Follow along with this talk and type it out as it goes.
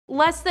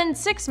Less than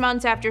 6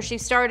 months after she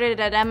started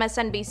at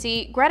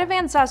MSNBC, Greta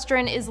Van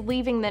Susteren is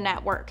leaving the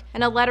network.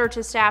 In a letter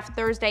to staff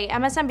Thursday,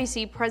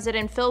 MSNBC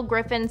President Phil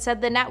Griffin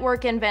said the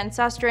network and Van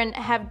Susteren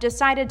have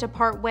decided to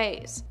part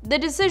ways. The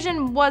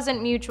decision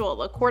wasn't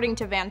mutual, according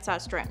to Van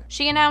Susteren.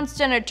 She announced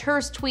in a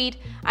terse tweet,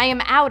 "I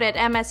am out at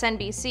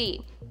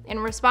MSNBC." In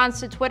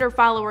response to Twitter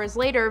followers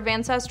later,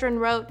 Van Susteren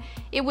wrote,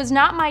 "It was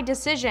not my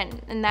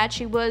decision," and that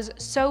she was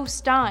so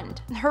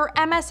stunned. Her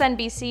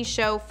MSNBC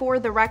show For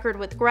the Record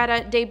with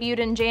Greta debuted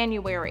in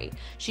January.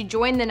 She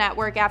joined the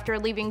network after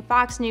leaving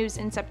Fox News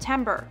in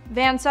September.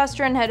 Van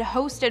Susteren had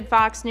hosted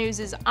Fox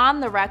News'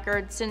 On the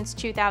Record since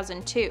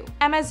 2002.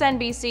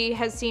 MSNBC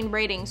has seen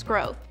ratings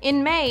growth.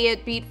 In May,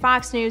 it beat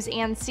Fox News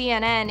and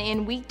CNN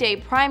in weekday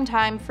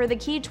primetime for the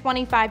key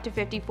 25 to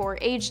 54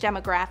 age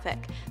demographic,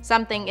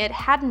 something it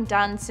hadn't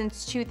done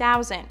since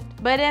 2000.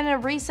 But in a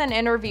recent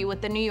interview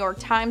with the New York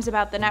Times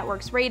about the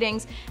network's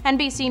ratings,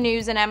 NBC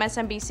News and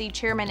MSNBC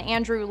chairman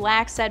Andrew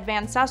Lack said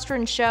Van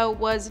Susteren's show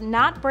was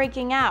not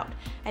breaking out.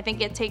 "I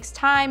think it takes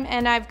time,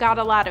 and I've got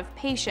a lot of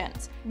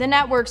patience." The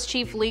network's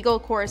chief legal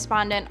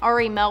correspondent,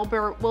 Ari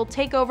Melber, will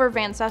take over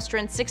Van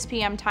Susteren's 6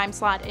 p.m. time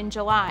slot in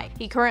July.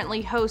 He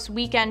currently hosts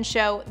weekend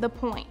show The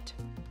Point.